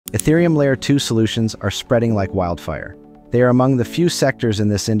Ethereum Layer 2 solutions are spreading like wildfire. They are among the few sectors in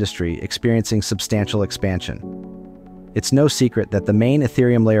this industry experiencing substantial expansion. It's no secret that the main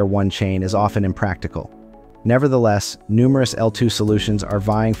Ethereum Layer 1 chain is often impractical. Nevertheless, numerous L2 solutions are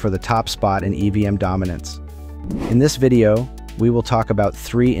vying for the top spot in EVM dominance. In this video, we will talk about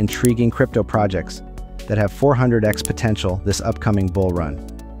 3 intriguing crypto projects that have 400x potential this upcoming bull run.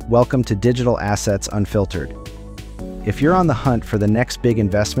 Welcome to Digital Assets Unfiltered. If you're on the hunt for the next big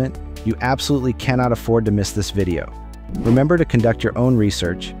investment, you absolutely cannot afford to miss this video. Remember to conduct your own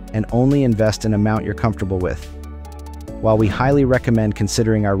research and only invest in an amount you're comfortable with. While we highly recommend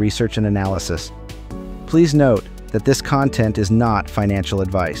considering our research and analysis, please note that this content is not financial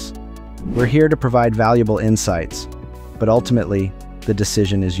advice. We're here to provide valuable insights, but ultimately, the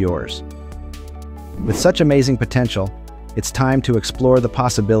decision is yours. With such amazing potential, it's time to explore the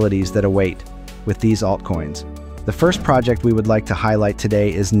possibilities that await with these altcoins. The first project we would like to highlight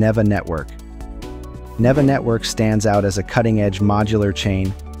today is Neva Network. Neva Network stands out as a cutting-edge modular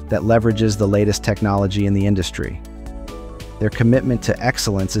chain that leverages the latest technology in the industry. Their commitment to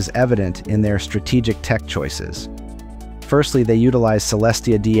excellence is evident in their strategic tech choices. Firstly, they utilize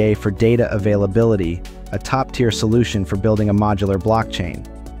Celestia DA for data availability, a top-tier solution for building a modular blockchain.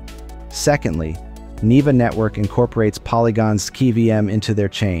 Secondly, Neva Network incorporates Polygon's KeyVM into their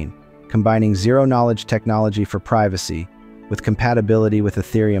chain, combining zero-knowledge technology for privacy with compatibility with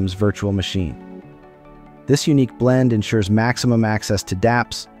Ethereum's virtual machine. This unique blend ensures maximum access to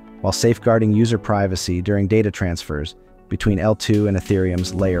dApps while safeguarding user privacy during data transfers between L2 and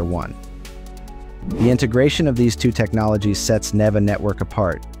Ethereum's Layer 1. The integration of these two technologies sets Neva Network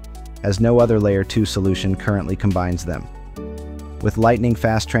apart, as no other Layer 2 solution currently combines them. With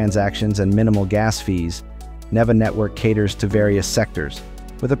lightning-fast transactions and minimal gas fees, Neva Network caters to various sectors,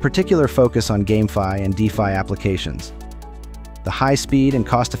 with a particular focus on GameFi and DeFi applications. The high speed and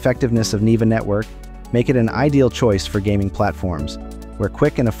cost-effectiveness of Neva Network make it an ideal choice for gaming platforms, where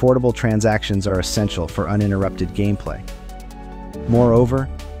quick and affordable transactions are essential for uninterrupted gameplay. Moreover,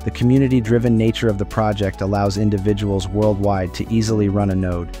 the community-driven nature of the project allows individuals worldwide to easily run a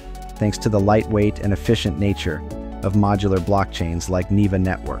node, thanks to the lightweight and efficient nature of modular blockchains like Neva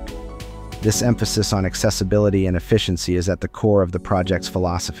Network. This emphasis on accessibility and efficiency is at the core of the project's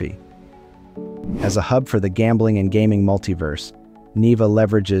philosophy. As a hub for the gambling and gaming multiverse, Neva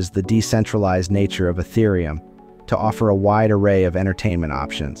leverages the decentralized nature of Ethereum to offer a wide array of entertainment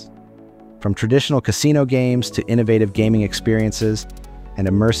options. From traditional casino games to innovative gaming experiences and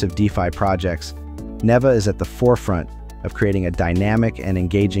immersive DeFi projects, Neva is at the forefront of creating a dynamic and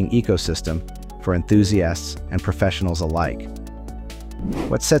engaging ecosystem for enthusiasts and professionals alike.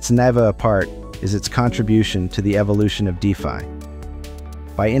 What sets Neva apart is its contribution to the evolution of DeFi.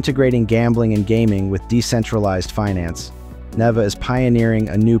 By integrating gambling and gaming with decentralized finance, Neva is pioneering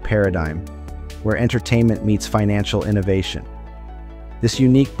a new paradigm where entertainment meets financial innovation. This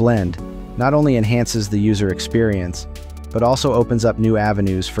unique blend not only enhances the user experience, but also opens up new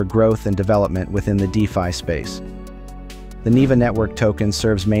avenues for growth and development within the DeFi space. The Neva Network token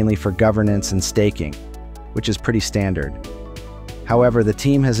serves mainly for governance and staking, which is pretty standard. However, the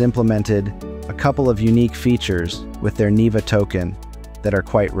team has implemented a couple of unique features with their Neva token that are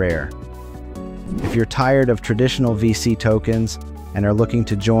quite rare. If you're tired of traditional VC tokens and are looking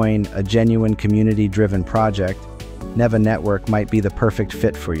to join a genuine community-driven project, Neva Network might be the perfect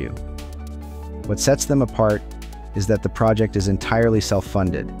fit for you. What sets them apart is that the project is entirely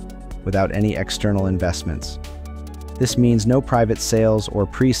self-funded, without any external investments. This means no private sales or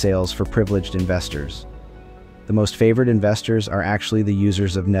pre-sales for privileged investors. The most favored investors are actually the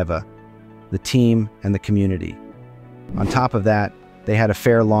users of Neva, the team, and the community. On top of that, they had a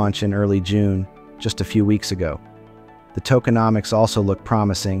fair launch in early June, just a few weeks ago. The tokenomics also look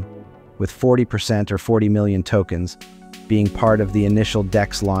promising, with 40% or 40 million tokens being part of the initial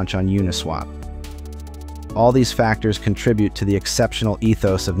DEX launch on Uniswap. All these factors contribute to the exceptional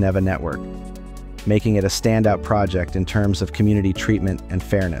ethos of Neva Network, making it a standout project in terms of community treatment and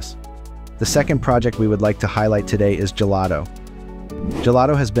fairness. The second project we would like to highlight today is Gelato.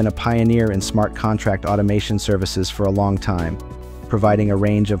 Gelato has been a pioneer in smart contract automation services for a long time, providing a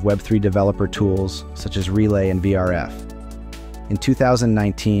range of Web3 developer tools such as Relay and VRF. In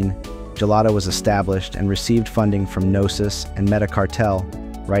 2019, Gelato was established and received funding from Gnosis and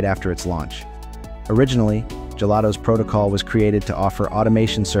Metacartel right after its launch. Originally, Gelato's protocol was created to offer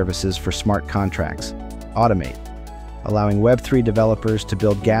automation services for smart contracts, Automate, allowing Web3 developers to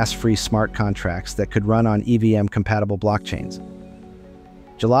build gas-free smart contracts that could run on EVM-compatible blockchains.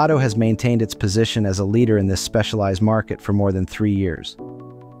 Gelato has maintained its position as a leader in this specialized market for more than 3 years.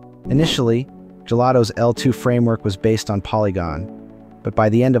 Initially, Gelato's L2 framework was based on Polygon, but by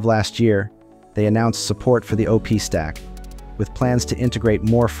the end of last year, they announced support for the OP stack, with plans to integrate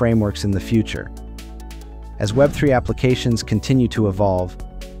more frameworks in the future. As Web3 applications continue to evolve,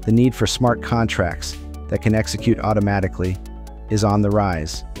 the need for smart contracts that can execute automatically is on the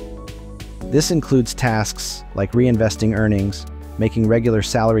rise. This includes tasks like reinvesting earnings, making regular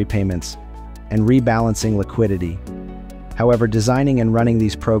salary payments, and rebalancing liquidity. However, designing and running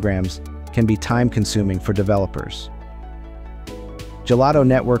these programs can be time-consuming for developers. Gelato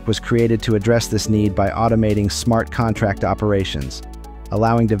Network was created to address this need by automating smart contract operations,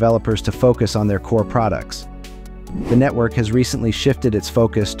 allowing developers to focus on their core products. The network has recently shifted its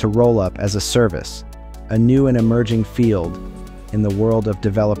focus to roll-up as a service, a new and emerging field in the world of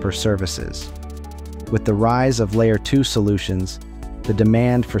developer services. With the rise of Layer 2 solutions, the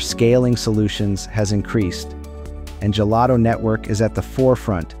demand for scaling solutions has increased, and Gelato Network is at the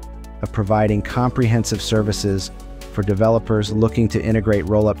forefront of providing comprehensive services for developers looking to integrate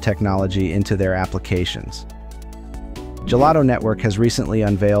roll-up technology into their applications. Gelato Network has recently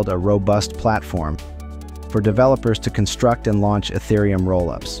unveiled a robust platform for developers to construct and launch Ethereum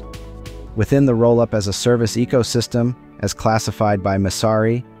rollups. Within the rollup as a service ecosystem, as classified by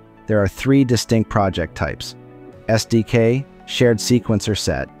Messari, there are 3 distinct project types: SDK, shared sequencer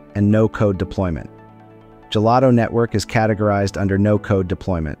set, and no-code deployment. Gelato Network is categorized under no-code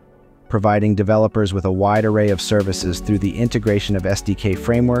deployment, providing developers with a wide array of services through the integration of SDK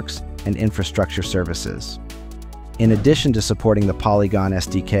frameworks and infrastructure services. In addition to supporting the Polygon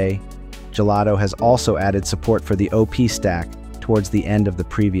SDK, Gelato has also added support for the OP stack towards the end of the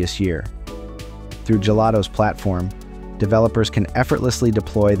previous year. Through Gelato's platform, developers can effortlessly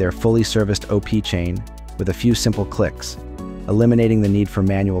deploy their fully serviced OP chain with a few simple clicks, eliminating the need for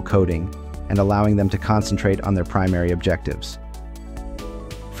manual coding and allowing them to concentrate on their primary objectives.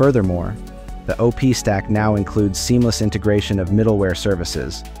 Furthermore, the OP stack now includes seamless integration of middleware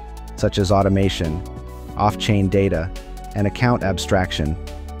services, such as automation, off-chain data, and account abstraction,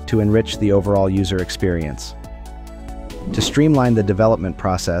 to enrich the overall user experience. To streamline the development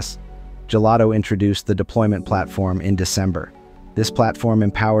process, Gelato introduced the deployment platform in December. This platform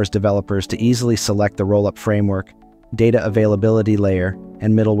empowers developers to easily select the rollup framework, data availability layer,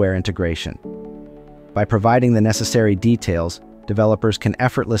 and middleware integration. By providing the necessary details, developers can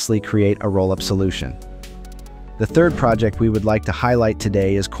effortlessly create a rollup solution. The third project we would like to highlight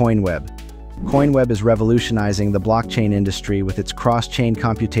today is CoinWeb. CoinWeb is revolutionizing the blockchain industry with its cross-chain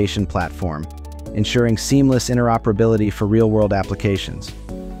computation platform, ensuring seamless interoperability for real-world applications.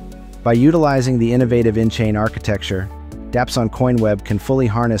 By utilizing the innovative in-chain architecture, dApps on CoinWeb can fully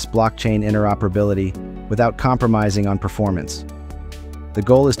harness blockchain interoperability without compromising on performance. The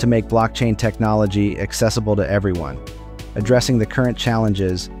goal is to make blockchain technology accessible to everyone, addressing the current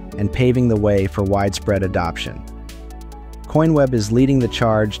challenges and paving the way for widespread adoption. CoinWeb is leading the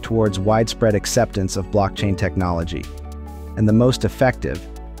charge towards widespread acceptance of blockchain technology, and the most effective,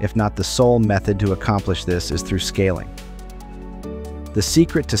 if not the sole method to accomplish this, is through scaling. The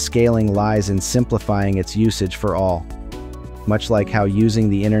secret to scaling lies in simplifying its usage for all, much like how using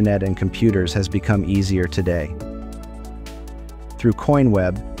the internet and computers has become easier today. Through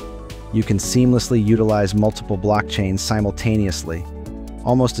CoinWeb, you can seamlessly utilize multiple blockchains simultaneously,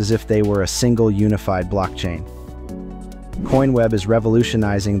 almost as if they were a single unified blockchain. CoinWeb is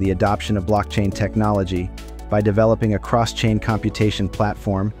revolutionizing the adoption of blockchain technology by developing a cross-chain computation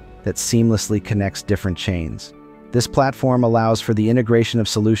platform that seamlessly connects different chains. This platform allows for the integration of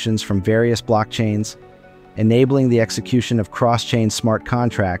solutions from various blockchains, enabling the execution of cross-chain smart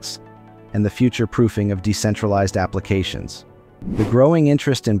contracts and the future-proofing of decentralized applications. The growing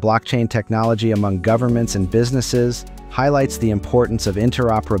interest in blockchain technology among governments and businesses highlights the importance of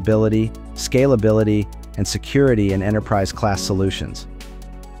interoperability, scalability, and security in enterprise-class solutions.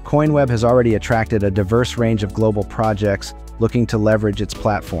 CoinWeb has already attracted a diverse range of global projects looking to leverage its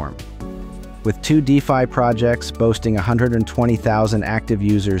platform. With 2 DeFi projects boasting 120,000 active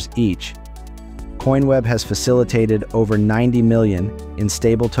users each, CoinWeb has facilitated over 90 million in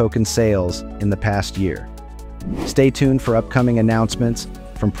stable token sales in the past year. Stay tuned for upcoming announcements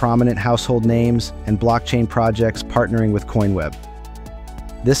from prominent household names and blockchain projects partnering with CoinWeb.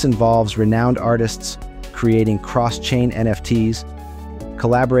 This involves renowned artists creating cross-chain NFTs,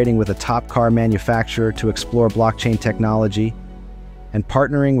 collaborating with a top car manufacturer to explore blockchain technology, and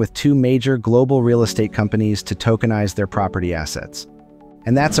partnering with 2 major global real estate companies to tokenize their property assets.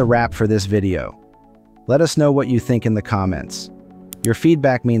 And that's a wrap for this video. Let us know what you think in the comments. Your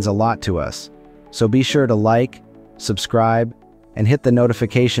feedback means a lot to us, so be sure to like, subscribe, and hit the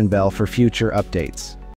notification bell for future updates.